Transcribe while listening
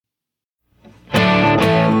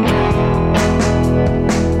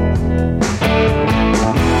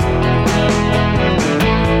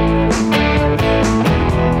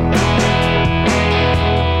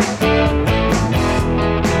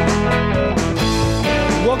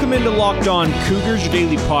Welcome into Locked On Cougars, your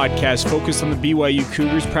daily podcast focused on the BYU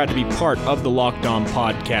Cougars, proud to be part of the Locked On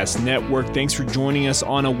Podcast Network. Thanks for joining us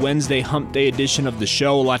on a Wednesday hump day edition of the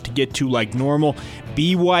show. A lot to get to like normal.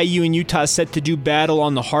 BYU and Utah set to do battle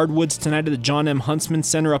on the hardwoods tonight at the John M. Huntsman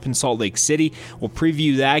Center up in Salt Lake City. We'll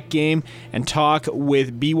preview that game and talk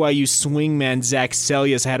with BYU swingman Zach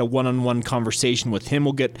Seljaas. I had a one-on-one conversation with him.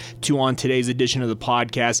 We'll get to on today's edition of the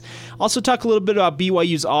podcast. Also talk a little bit about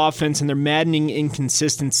BYU's offense and their maddening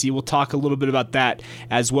inconsistency. We'll talk a little bit about that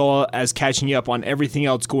as well as catching you up on everything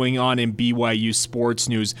else going on in BYU sports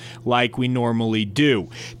news like we normally do.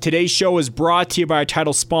 Today's show is brought to you by our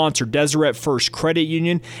title sponsor, Deseret First Credit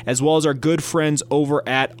Union, as well as our good friends over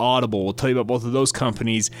at Audible. We'll tell you about both of those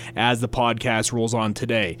companies as the podcast rolls on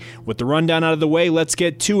today. With the rundown out of the way, let's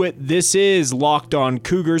get to it. This is Locked On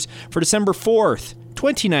Cougars for December 4th,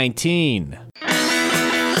 2019.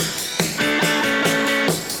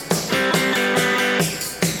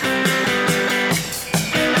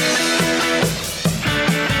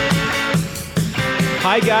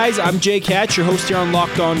 Hi guys, I'm Jake Hatch, your host here on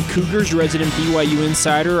Locked On Cougars, your resident BYU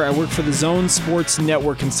insider. I work for the Zone Sports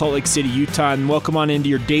Network in Salt Lake City, Utah, and welcome on into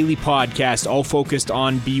your daily podcast, all focused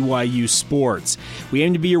on BYU sports. We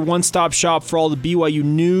aim to be your one-stop shop for all the BYU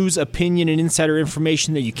news, opinion, and insider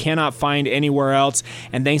information that you cannot find anywhere else.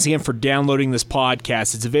 And thanks again for downloading this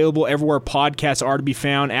podcast. It's available everywhere podcasts are to be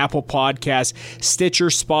found: Apple Podcasts, Stitcher,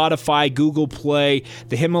 Spotify, Google Play,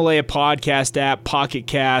 the Himalaya Podcast app, Pocket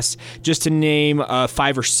Casts, just to name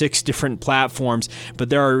 5 or 6 different platforms, but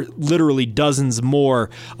there are literally dozens more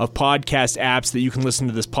of podcast apps that you can listen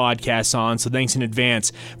to this podcast on, so thanks in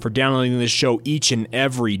advance for downloading this show each and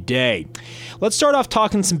every day. Let's start off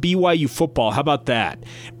talking some BYU football. How about that?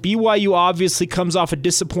 BYU obviously comes off a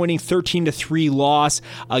disappointing 13-3 loss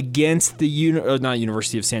against the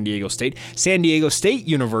University of San Diego State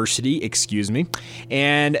University,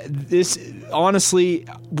 and this, honestly,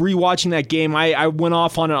 rewatching that game, I went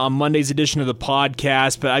off on it on Monday's edition of the podcast,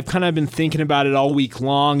 but I've kind of been thinking about it all week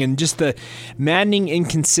long, and just the maddening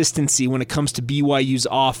inconsistency when it comes to BYU's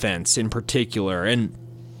offense in particular. And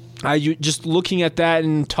I just looking at that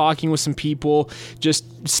and talking with some people, just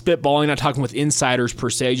spitballing, not talking with insiders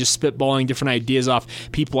per se, just spitballing different ideas off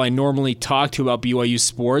people I normally talk to about BYU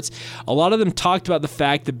sports. A lot of them talked about the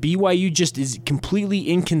fact that BYU just is completely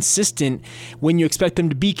inconsistent when you expect them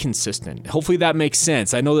to be consistent. Hopefully that makes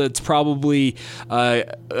sense. I know that it's probably an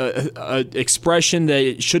expression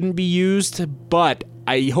that shouldn't be used, but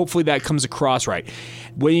hopefully that comes across right.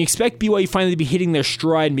 When you expect BYU finally to be hitting their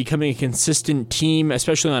stride and becoming a consistent team,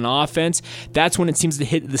 especially on offense, that's when it seems to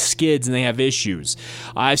hit the skids and they have issues.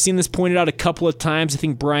 I've seen this pointed out a couple of times. I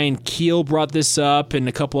think Brian Keel brought this up and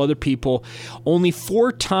a couple other people. Only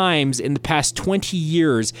 4 times in the past 20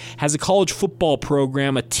 years has a college football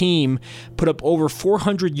program, a team, put up over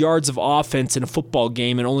 400 yards of offense in a football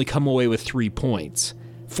game and only come away with 3 points.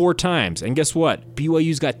 4 times. And guess what?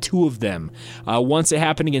 BYU's got 2 of them. Once it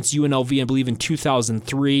happened against UNLV, I believe, in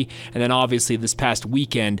 2003, and then obviously this past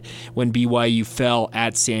weekend when BYU fell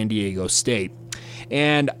at San Diego State.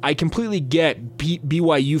 And I completely get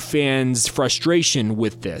BYU fans' frustration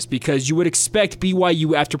with this, because you would expect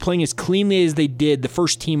BYU, after playing as cleanly as they did, the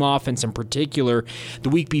first team offense in particular, the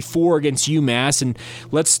week before against UMass, and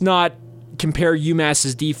let's not compare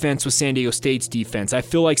UMass's defense with San Diego State's defense. I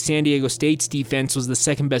feel like San Diego State's defense was the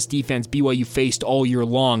second best defense BYU faced all year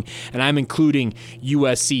long, and I'm including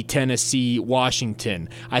USC, Tennessee, Washington.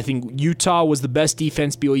 I think Utah was the best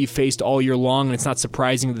defense BYU faced all year long, and it's not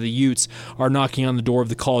surprising that the Utes are knocking on the door of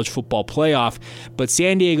the college football playoff, but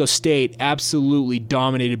San Diego State absolutely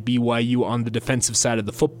dominated BYU on the defensive side of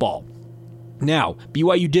the football. Now,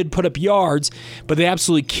 BYU did put up yards, but they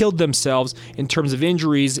absolutely killed themselves in terms of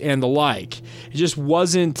injuries and the like. It just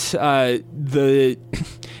wasn't the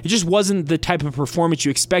type of performance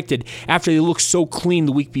you expected after they looked so clean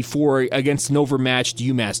the week before against an overmatched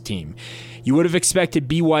UMass team. You would have expected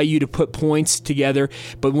BYU to put points together,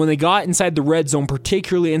 but when they got inside the red zone,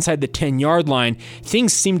 particularly inside the 10-yard line,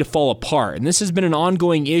 things seemed to fall apart. And this has been an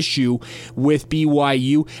ongoing issue with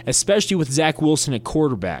BYU, especially with Zach Wilson at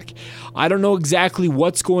quarterback. I don't know exactly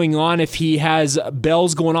what's going on, if he has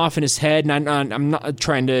bells going off in his head, and I'm not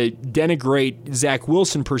trying to denigrate Zach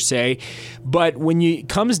Wilson per se, but when it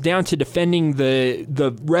comes down to defending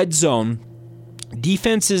the red zone,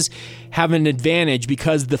 defenses have an advantage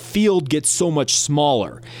because the field gets so much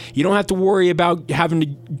smaller. You don't have to worry about having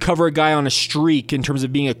to cover a guy on a streak in terms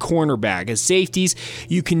of being a cornerback. As safeties,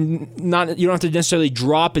 you don't have to necessarily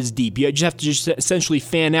drop as deep. You just have to essentially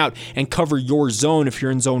fan out and cover your zone if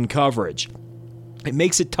you're in zone coverage. It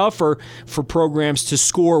makes it tougher for programs to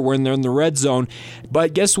score when they're in the red zone.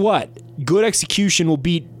 But guess what? good execution will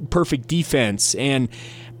beat perfect defense, and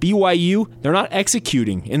BYU, they're not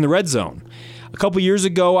executing in the red zone. A couple years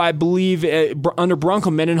ago, I believe, under Bronco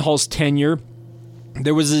Mendenhall's tenure,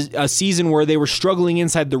 there was a season where they were struggling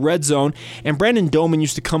inside the red zone, and Brandon Doman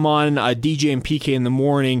used to come on DJ and PK in the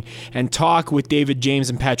morning and talk with David James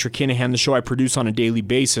and Patrick Kinahan, the show I produce on a daily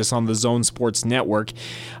basis on the Zone Sports Network.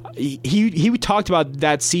 He talked about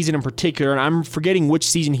that season in particular, and I'm forgetting which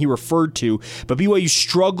season he referred to, but BYU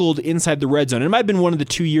struggled inside the red zone. It might have been one of the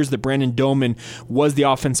 2 years that Brandon Doman was the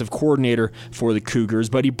offensive coordinator for the Cougars,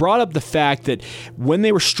 but he brought up the fact that when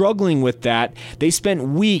they were struggling with that, they spent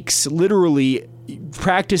weeks literally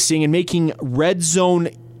practicing and making red zone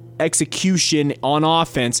execution on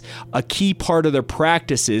offense a key part of their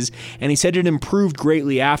practices, and he said it improved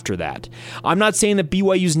greatly after that. I'm not saying that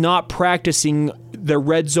BYU's not practicing their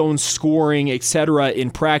red zone scoring, etc.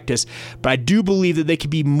 in practice, but I do believe that they could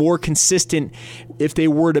be more consistent if they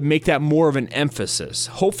were to make that more of an emphasis.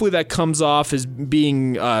 Hopefully that comes off as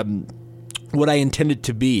being what I intended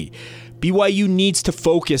to be. BYU needs to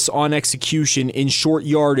focus on execution in short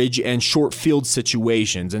yardage and short field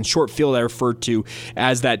situations. And short field I refer to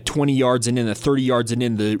as that 20 yards and in, the 30 yards and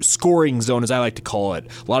in, the scoring zone, as I like to call it.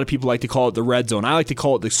 A lot of people like to call it the red zone. I like to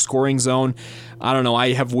call it the scoring zone. I don't know.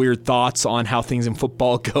 I have weird thoughts on how things in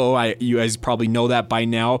football go. You guys probably know that by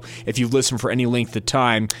now if you've listened for any length of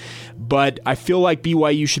time. But I feel like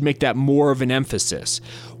BYU should make that more of an emphasis.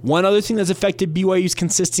 One other thing that's affected BYU's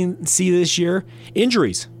consistency this year,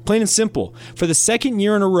 injuries. Plain and simple. For the second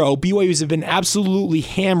year in a row, BYU's have been absolutely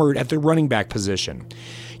hammered at the running back position.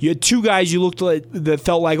 You had two guys you looked like that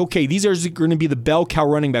felt like, okay, these are going to be the bell cow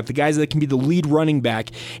running back, the guys that can be the lead running back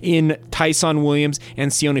in Tyson Williams and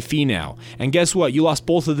Sione Finau. And guess what? You lost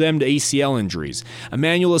both of them to ACL injuries.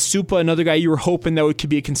 Emmanuel Asupa, another guy you were hoping that could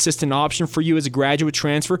be a consistent option for you as a graduate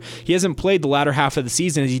transfer. He hasn't played the latter half of the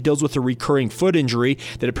season as he deals with a recurring foot injury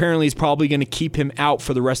that apparently is probably going to keep him out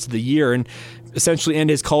for the rest of the year and essentially end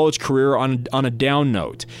his college career on a down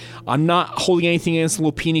note. I'm not holding anything against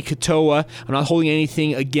Lopini Katoa. I'm not holding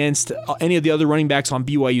anything against any of the other running backs on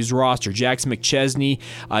BYU's roster. Jackson McChesney,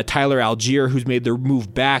 Tyler Algier, who's made their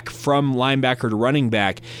move back from linebacker to running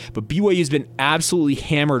back. But BYU's been absolutely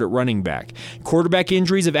hammered at running back. Quarterback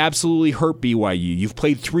injuries have absolutely hurt BYU. You've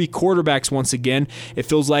played three quarterbacks once again. It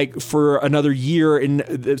feels like for another year, and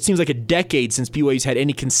it seems like a decade since BYU's had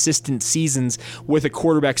any consistent seasons with a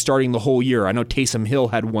quarterback starting the whole year. I know Taysom Hill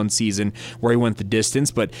had one season where he went the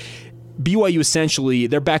distance, but BYU essentially,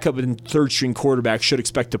 their backup and third-string quarterback should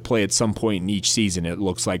expect to play at some point in each season, it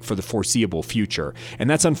looks like, for the foreseeable future. And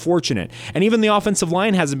that's unfortunate. And even the offensive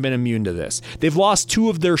line hasn't been immune to this. They've lost two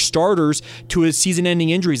of their starters to his season-ending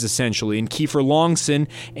injuries, essentially, in Kiefer Longson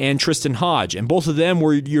and Tristan Hodge. And both of them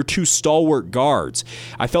were your two stalwart guards.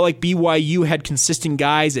 I felt like BYU had consistent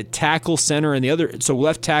guys at tackle, center, and the other, so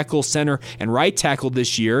left tackle, center, and right tackle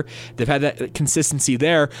this year. They've had that consistency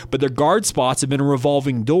there, but their guard spots have been a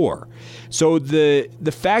revolving door. So the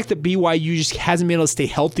fact that BYU just hasn't been able to stay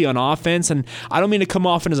healthy on offense, and I don't mean to come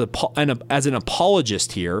off as an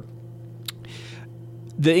apologist here,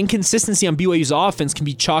 the inconsistency on BYU's offense can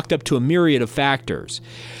be chalked up to a myriad of factors.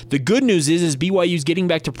 The good news is BYU's getting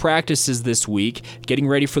back to practices this week, getting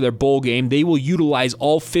ready for their bowl game. They will utilize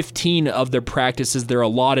all 15 of their practices they're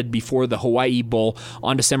allotted before the Hawaii Bowl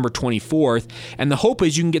on December 24th, and the hope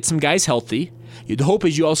is you can get some guys healthy. The hope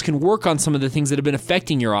is you also can work on some of the things that have been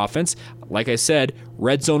affecting your offense. Like I said,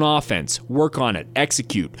 red zone offense. Work on it.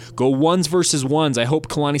 Execute. Go ones versus ones. I hope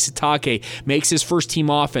Kalani Sitake makes his first-team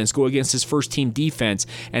offense go against his first-team defense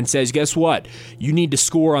and says, guess what? You need to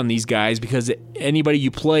score on these guys because anybody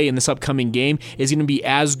you play in this upcoming game is going to be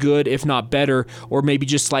as good, if not better, or maybe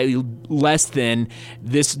just slightly less than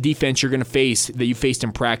this defense you're going to face that you faced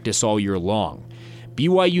in practice all year long.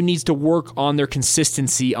 BYU needs to work on their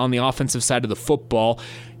consistency on the offensive side of the football.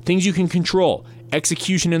 Things you can control,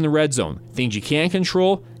 execution in the red zone. Things you can't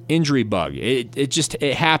control, injury bug.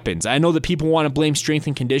 It happens. I know that people want to blame strength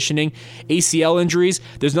and conditioning. ACL injuries,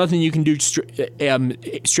 there's nothing you can do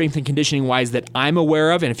strength and conditioning wise that I'm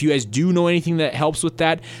aware of. And if you guys do know anything that helps with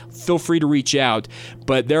that, feel free to reach out.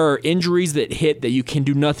 But there are injuries that hit that you can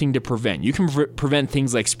do nothing to prevent. You can prevent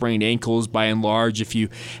things like sprained ankles by and large if you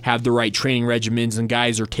have the right training regimens and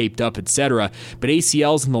guys are taped up, etc. But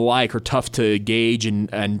ACLs and the like are tough to gauge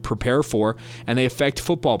and prepare for, and they affect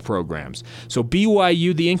football programs. So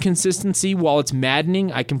BYU, the inconsistency, while it's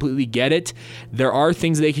maddening, I completely get it. There are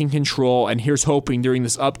things they can control, and here's hoping during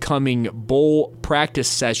this upcoming bowl practice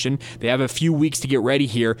session, they have a few weeks to get ready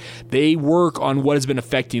here, they work on what has been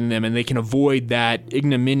affecting them and they can avoid that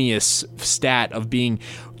ignominious stat of being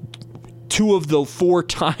 2 of the 4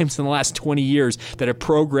 times in the last 20 years that a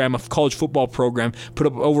college football program, put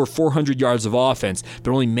up over 400 yards of offense,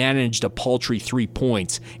 but only managed a paltry 3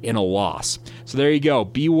 points in a loss. So there you go.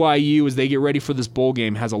 BYU, as they get ready for this bowl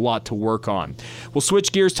game, has a lot to work on. We'll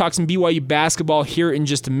switch gears, talk some BYU basketball here in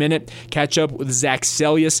just a minute. Catch up with Zach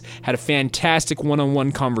Seljaas. Had a fantastic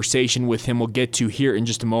one-on-one conversation with him we'll get to here in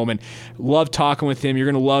just a moment. Love talking with him. You're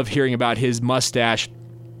going to love hearing about his mustache.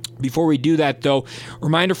 Before we do that, though,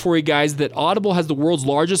 reminder for you guys that Audible has the world's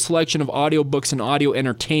largest selection of audiobooks and audio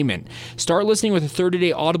entertainment. Start listening with a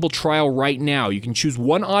 30-day Audible trial right now. You can choose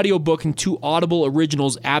 1 audiobook and 2 Audible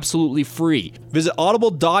originals absolutely free. Visit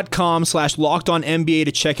audible.com/LockedOnNBA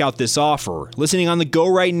to check out this offer. Listening on the go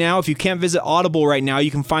right now, if you can't visit Audible right now,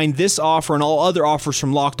 you can find this offer and all other offers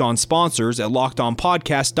from Locked On sponsors at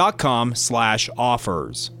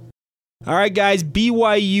LockedOnPodcast.com/offers. All right, guys,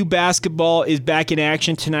 BYU basketball is back in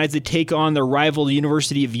action tonight as they take on their rival, the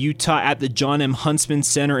University of Utah, at the John M. Huntsman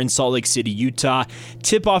Center in Salt Lake City, Utah.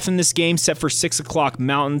 Tip-off in this game set for 6 o'clock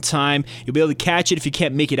Mountain Time. You'll be able to catch it if you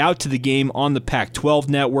can't make it out to the game on the Pac-12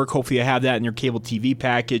 network. Hopefully you have that in your cable TV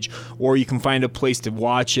package, or you can find a place to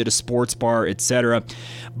watch it, a sports bar, etc.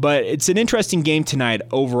 But it's an interesting game tonight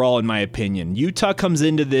overall, in my opinion. Utah comes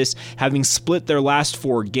into this having split their last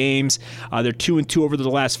 4 games. They're 2-2 over the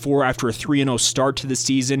last 4 after a 3-0 start to the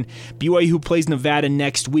season. BYU, who plays Nevada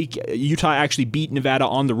next week. Utah actually beat Nevada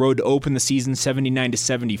on the road to open the season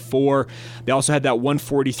 79-74. They also had that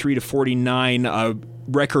 143-49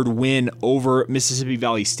 record win over Mississippi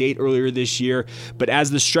Valley State earlier this year. But as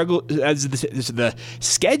the schedule,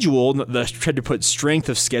 tried to put strength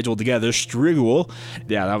of schedule together,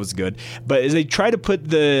 yeah, that was good. But as they try to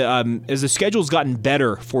put as the schedule's gotten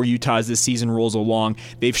better for Utah as this season rolls along,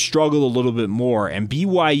 they've struggled a little bit more. And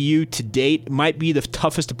BYU to date might be the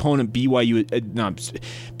toughest opponent BYU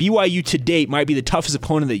to date might be the toughest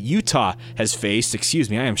opponent that Utah has faced. Excuse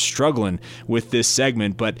me, I am struggling with this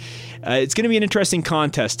segment, but it's going to be an interesting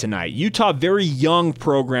contest tonight. Utah, very young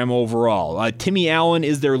program overall. Timmy Allen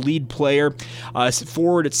is their lead player,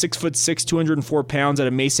 forward at 6'6", 204 pounds out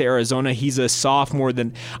of Mesa, Arizona. He's a sophomore.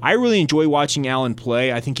 I really enjoy watching Allen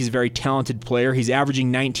play. I think he's a very talented player. He's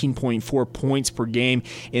averaging 19.4 points per game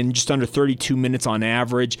in just under 32 minutes on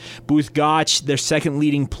average. Booth Gotch, their second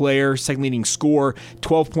leading scorer,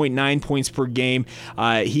 12.9 points per game.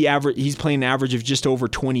 He's playing an average of just over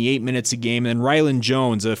 28 minutes a game. And then Rylan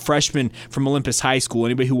Jones, a freshman from Olympus High School.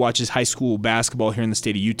 Anybody who watches high school basketball here in the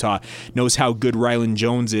state of Utah knows how good Rylan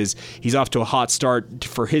Jones is. He's off to a hot start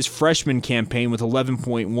for his freshman campaign with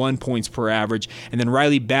 11.1 points per average. And then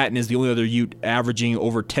Riley Batten is the only other Ute averaging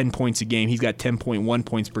over 10 points a game. He's got 10.1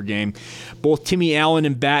 points per game. Both Timmy Allen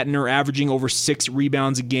and Batten are averaging over 6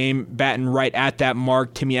 rebounds a game. Batten right at that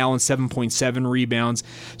mark. Timmy Allen 7.7 rebounds.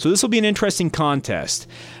 So this will be an interesting contest.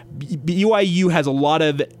 BYU has a lot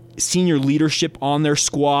of senior leadership on their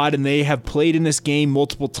squad, and they have played in this game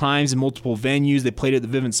multiple times in multiple venues. They played at the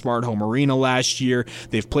Vivint Smart Home Arena last year.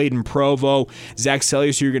 They've played in Provo. Zach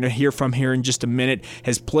Seljaas, who you're going to hear from here in just a minute,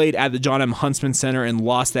 has played at the John M. Huntsman Center and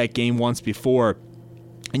lost that game once before.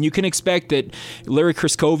 And you can expect that Larry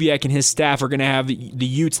Kraskowiak and his staff are going to have the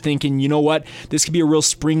Utes thinking, you know what, this could be a real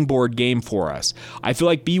springboard game for us. I feel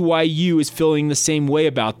like BYU is feeling the same way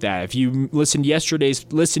about that. If you listened to yesterday's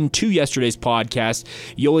podcast,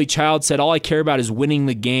 Yoli Child said, all I care about is winning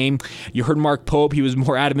the game. You heard Mark Pope, he was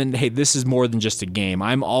more adamant, hey, this is more than just a game.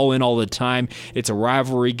 I'm all in all the time. It's a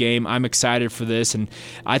rivalry game. I'm excited for this, and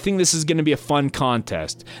I think this is going to be a fun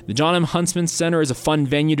contest. The John M. Huntsman Center is a fun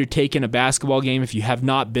venue to take in a basketball game if you have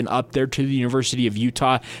not been up there to the University of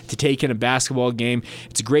Utah to take in a basketball game.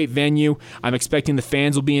 It's a great venue. I'm expecting the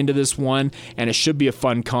fans will be into this one, and it should be a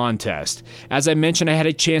fun contest. As I mentioned, I had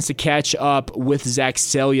a chance to catch up with Zach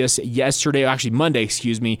Seljaas Monday,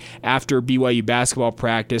 after BYU basketball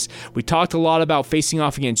practice. We talked a lot about facing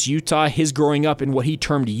off against Utah, his growing up in what he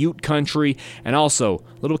termed Ute country, and also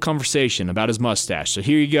a little conversation about his mustache. So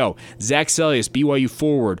here you go. Zach Seljaas, BYU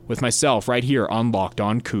forward, with myself right here on Locked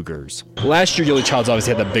On Cougars. Last year, Yoli Childs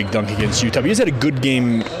obviously had that big dunk against Utah, but you just had a good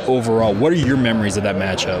game overall. What are your memories of that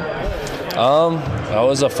matchup? That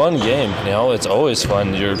was a fun game. It's always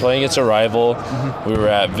fun. You're playing against a rival. Mm-hmm. We were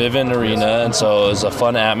at Vivint Arena, and so it was a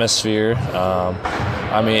fun atmosphere.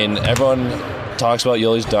 Everyone talks about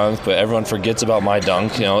Yoli's dunk, but everyone forgets about my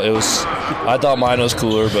dunk. I thought mine was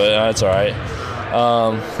cooler, but it's all right.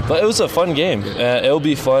 But it was a fun game. It'll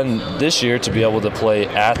be fun this year to be able to play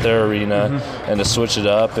at their arena and to switch it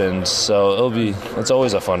up, and so it's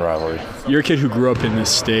always a fun rivalry. You're a kid who grew up in this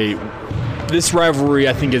state. This rivalry,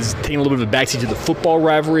 I think, is taking a little bit of a backseat to the football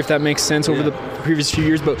rivalry, if that makes sense, over the previous few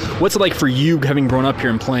years. But what's it like for you having grown up here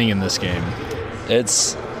and playing in this game?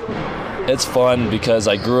 It's it's fun because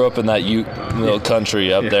I grew up in that Ute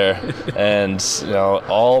country up there, and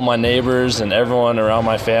all my neighbors and everyone around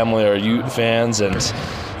my family are Ute fans, and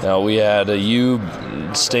we had a U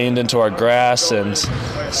stained into our grass, and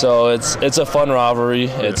so it's a fun rivalry.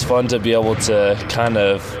 It's fun to be able to kind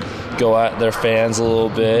of go at their fans a little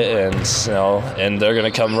bit, and they're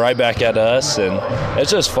going to come right back at us, and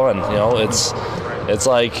it's just fun. It's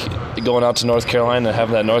like going out to North Carolina and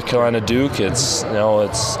having that North Carolina Duke. It's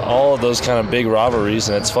all of those kind of big rivalries,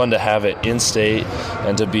 and it's fun to have it in state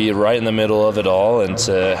and to be right in the middle of it all, and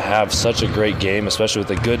to have such a great game, especially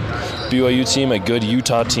with a good BYU team, a good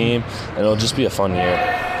Utah team, and it'll just be a fun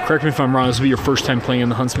year. Correct me if I'm wrong, this will be your first time playing in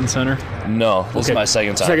the Huntsman Center? No, this is my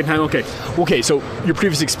second time. Second time, okay. Okay, so your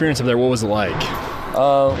previous experience up there, what was it like?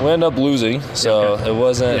 We ended up losing, so it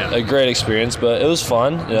wasn't a great experience, but it was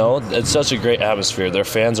fun. It's such a great atmosphere. Their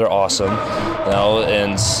fans are awesome,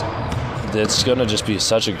 and it's going to just be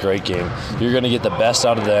such a great game. You're going to get the best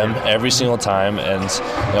out of them every single time, and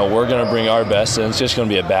we're going to bring our best, and it's just going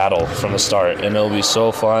to be a battle from the start, and it'll be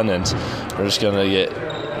so fun, and we're just going to get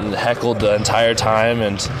heckled the entire time,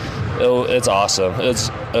 and it's awesome. It's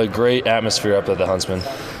a great atmosphere up at the Huntsman.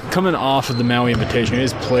 Coming off of the Maui Invitational, you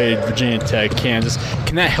guys played Virginia Tech, Kansas.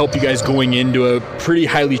 Can that help you guys going into a pretty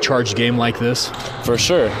highly charged game like this? For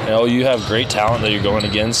sure. You have great talent that you're going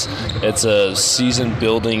against. It's a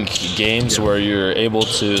season-building games where you're able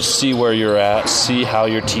to see where you're at, see how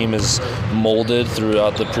your team is molded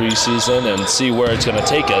throughout the preseason, and see where it's going to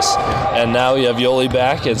take us. And now you have Yoli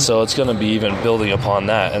back, and so it's going to be even building upon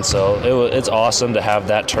that. And so it's awesome to have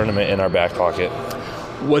that tournament in our back pocket.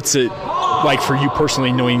 What's it like for you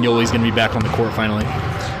personally, knowing Yoli's going to be back on the court finally?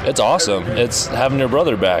 It's awesome. It's having your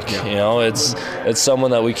brother back. It's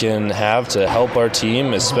someone that we can have to help our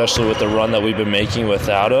team, especially with the run that we've been making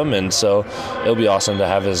without him, and so it'll be awesome to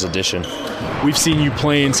have his addition. We've seen you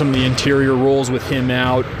playing some of the interior roles with him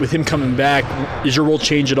out. With him coming back, is your role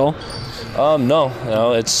change at all?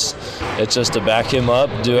 No, it's just to back him up,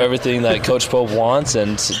 do everything that Coach Pope wants,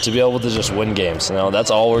 and to be able to just win games. That's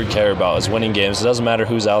all we care about is winning games. It doesn't matter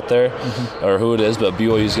who's out there or who it is, but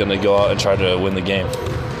BYU's going to go out and try to win the game.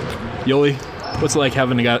 Yoli, what's it like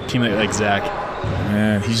having a teammate like Zach?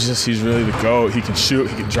 Man, he's really the GOAT. He can shoot,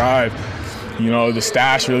 he can drive. The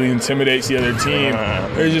stash really intimidates the other team.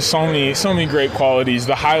 There's just so many great qualities.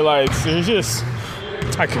 The highlights,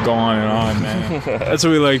 I could go on and on, man. That's what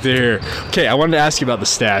we like to hear. Okay, I wanted to ask you about the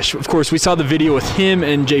stash. Of course, we saw the video with him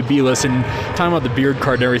and Jay Bilas and talking about the beard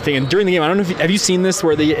card and everything. And during the game, I don't know if have you seen this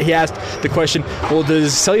where he asked the question, well,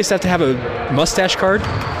 does Seljaas have to have a mustache card?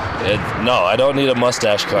 No, I don't need a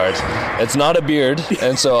mustache card. It's not a beard,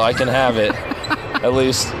 and so I can have it. At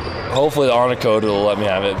least, hopefully the honor code will let me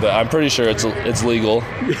have it, but I'm pretty sure it's legal.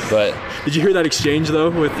 But did you hear that exchange though?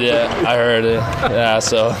 I heard it. Yeah,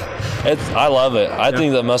 so I love it. I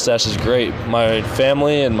think the mustache is great. My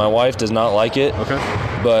family and my wife does not like it. Okay.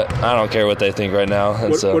 But I don't care what they think right now.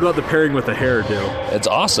 And what about the pairing with the hairdo? It's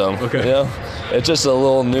awesome. Okay. It's just a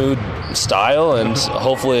little new style, and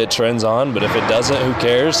hopefully it trends on. But if it doesn't, who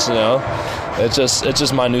cares? It's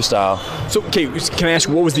just my new style. So, okay, can I ask,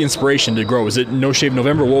 what was the inspiration to grow? Was it No Shave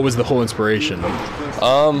November? What was the whole inspiration? The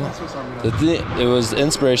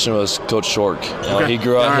inspiration was Coach Shork. Okay. He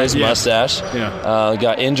grew out his mustache. Yeah.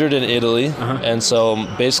 Got injured in Italy, and so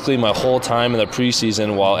basically my whole time in the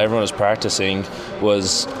preseason while everyone was practicing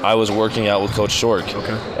I was working out with Coach Shork.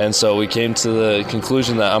 Okay. And so we came to the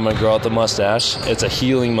conclusion that I'm going to grow out the mustache. It's a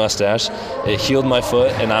healing mustache. It healed my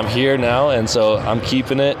foot, and I'm here now, and so I'm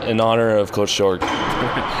keeping it in honor of Coach Shork.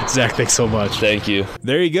 Zach, thanks so much. Thank you.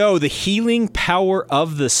 There you go, the healing power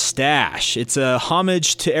of the stash. It's a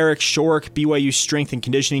homage to Eric Shork, BYU strength and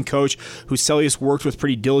conditioning coach, who Seljaas worked with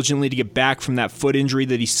pretty diligently to get back from that foot injury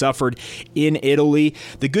that he suffered in Italy.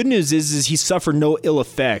 The good news is he suffered no ill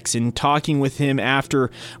effects. In talking with him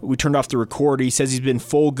after we turned off the record, he says he's been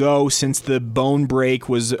full go since the bone break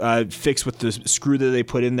was fixed with the screw that they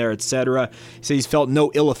put in there, etc. He says he's felt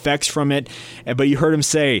no ill effects from it, but you heard him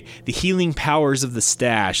say the healing powers of the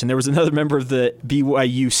stash. And there was another member of the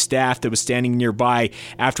BYU staff that was standing nearby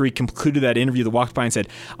after he concluded that interview that walked by and said,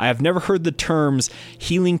 I have never heard the terms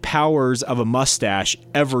healing powers of a mustache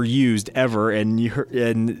ever used, ever.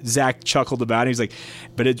 And Zach chuckled about it. He's like,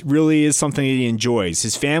 but it really is something that he enjoys.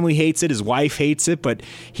 His family hates it. His wife hates it, but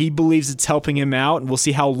he believes it's helping him out. And we'll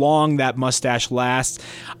see how long that mustache lasts.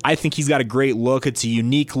 I think he's got a great look. It's a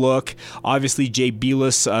unique look. Obviously, Jay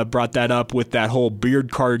Bilas brought that up with that whole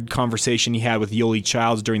beard card conversation he had with Yoli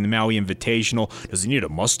Childs during the Maui Invitational. Does he need a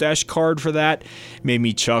mustache card for that? Made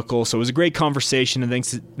me chuckle. So it was a great conversation. conversation, and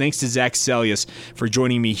thanks to Zach Sellius for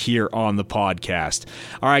joining me here on the podcast.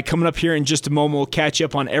 All right, coming up here in just a moment, we'll catch you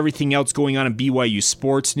up on everything else going on in BYU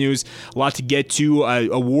sports news. A lot to get to.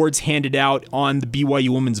 Awards handed out on the BYU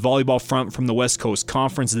women's volleyball front from the West Coast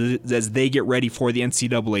Conference as they get ready for the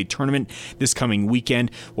NCAA tournament this coming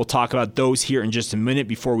weekend. We'll talk about those here in just a minute.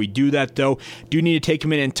 Before we do that, though, do need to take a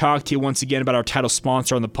minute and talk to you once again about our title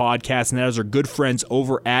sponsor on the podcast, and that is our good friends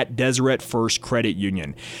over at Deseret First Credit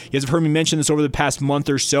Union. You guys have heard me mention this over the past month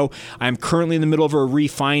or so. I'm currently in the middle of a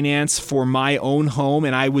refinance for my own home,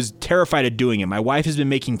 and I was terrified of doing it. My wife has been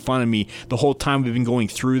making fun of me the whole time we've been going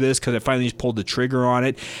through this because I finally just pulled the trigger on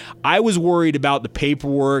it. I was worried about the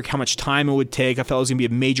paperwork, how much time it would take. I felt it was going to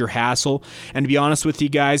be a major hassle. And to be honest with you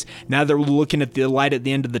guys, now that we're looking at the light at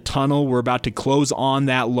the end of the tunnel, we're about to close on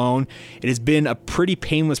that loan. It has been a pretty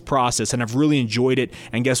painless process, and I've really enjoyed it.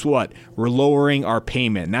 And guess what? We're lowering our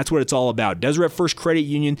payment, and that's what it's all about. Deseret First Credit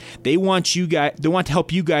Union, they want to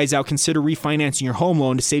help you guys out. Consider refinancing your home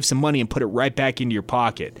loan to save some money and put it right back into your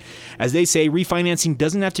pocket. As they say, refinancing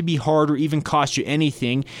doesn't have to be hard or even cost you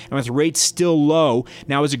anything, and with rates still low,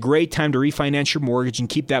 now is a great time to refinance your mortgage and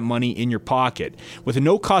keep that money in your pocket. With a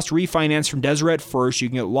no-cost refinance from Deseret First, you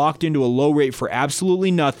can get locked into a low rate for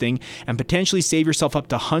absolutely nothing and potentially save yourself up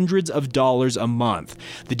to hundreds of dollars a month.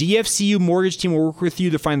 The DFCU mortgage team will work with you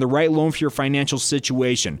to find the right loan for your financial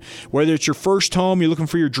situation. Whether it's your first home, you're looking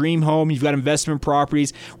for your dream home, you've got investment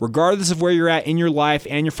properties, regardless of where you're at in your life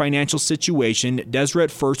and your financial situation,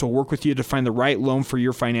 Deseret First will work with you to find the right loan for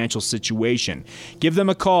your financial situation. Give them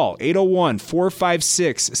a call,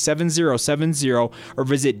 801-456-7070, or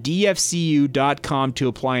visit dfcu.com to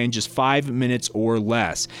apply in just 5 minutes or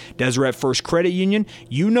less. Deseret First Credit Union,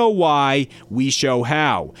 you know why, we show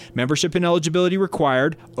how. Membership and eligibility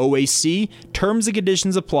required, OAC, terms and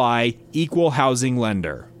conditions apply, equal housing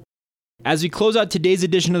lender. As we close out today's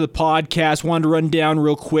edition of the podcast, wanted to run down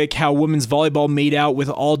real quick how women's volleyball made out with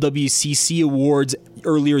all WCC awards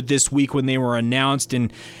earlier this week when they were announced.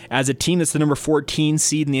 And as a team that's the number 14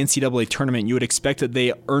 seed in the NCAA tournament, you would expect that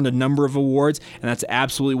they earned a number of awards, and that's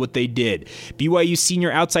absolutely what they did. BYU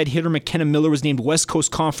senior outside hitter McKenna Miller was named West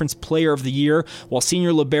Coast Conference Player of the Year, while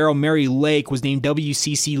senior libero Mary Lake was named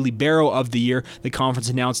WCC Libero of the Year. The conference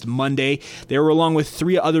announced Monday. They were along with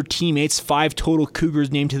 3 other teammates, 5 total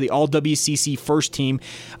Cougars named to the All-WCC first team,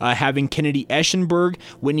 having Kennedy Eschenberg,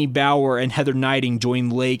 Whitney Bauer, and Heather Knighting join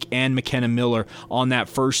Lake and McKenna Miller on that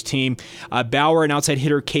first team. Bauer and outside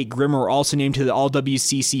hitter Kate Grimmer were also named to the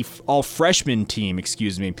All-WCC All-Freshman team,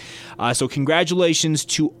 So congratulations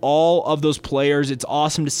to all of those players. It's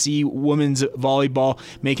awesome to see women's volleyball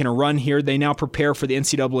making a run here. They now prepare for the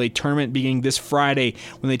NCAA tournament beginning this Friday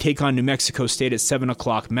when they take on New Mexico State at 7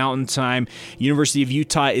 o'clock Mountain Time. University of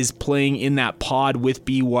Utah is playing in that pod with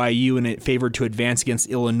BYU, and it favored to advance against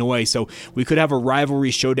Illinois. So we could have a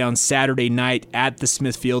rivalry showdown Saturday night at the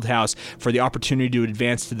Smith Fieldhouse for the opportunity to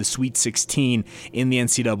advance to the Sweet 16 in the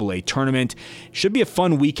NCAA tournament. Should be a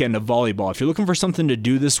fun weekend of volleyball. If you're looking for something to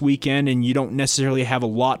do this weekend and you don't necessarily have a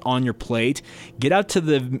lot on your plate, get out to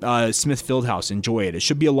the Smith Fieldhouse. Enjoy it. It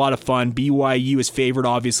should be a lot of fun. BYU is favored,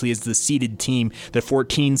 obviously, as the seeded team, the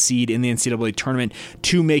 14 seed in the NCAA tournament,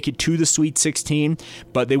 to make it to the Sweet 16,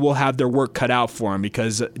 but they will have their work cut out for them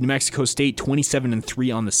because New Mexico State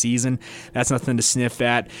 27-3 on the season. That's nothing to sniff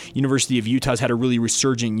at. University of Utah's had a really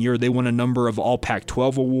resurgent year. They won a number of all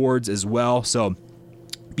Pac-12 awards as well. So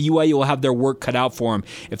BYU will have their work cut out for them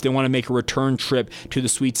if they want to make a return trip to the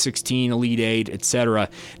Sweet 16, Elite 8, etc.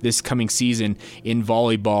 this coming season in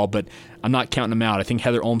volleyball. But I'm not counting them out. I think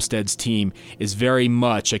Heather Olmstead's team is very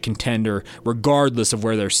much a contender regardless of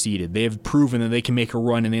where they're seated. They have proven that they can make a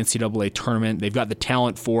run in the NCAA tournament. They've got the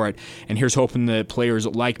talent for it, and here's hoping that players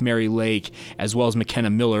like Mary Lake as well as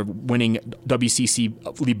McKenna Miller, winning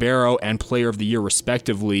WCC Libero and Player of the Year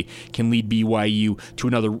respectively, can lead BYU to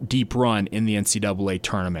another deep run in the NCAA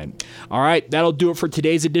tournament. All right, that'll do it for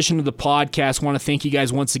today's edition of the podcast. I want to thank you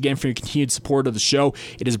guys once again for your continued support of the show.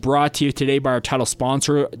 It is brought to you today by our title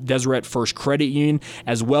sponsor, Deseret First Credit Union,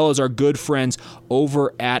 as well as our good friends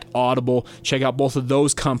over at Audible. Check out both of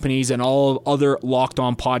those companies and all other Locked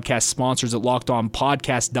On Podcast sponsors at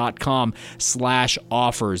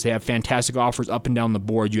lockedonpodcast.com/offers. They have fantastic offers up and down the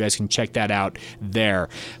board. You guys can check that out there.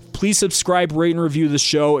 Please subscribe, rate, and review the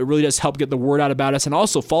show. It really does help get the word out about us. And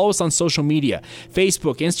also follow us on social media,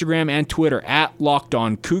 Facebook, Instagram, and Twitter at Locked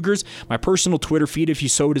On Cougars. My personal Twitter feed, if you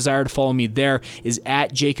so desire to follow me there, is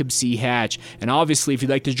at Jacob C. Hatch. And obviously, if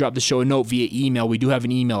you'd like to drop the show a note via email, we do have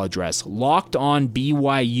an email address,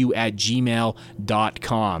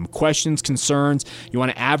 lockedonbyu@gmail.com. Questions, concerns, you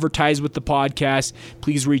want to advertise with the podcast,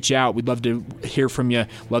 please reach out. We'd love to hear from you,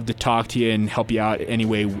 love to talk to you, and help you out any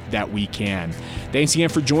way that we can. Thanks again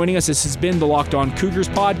for joining us. This has been the Locked On Cougars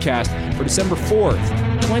podcast for December 4th,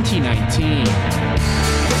 2019.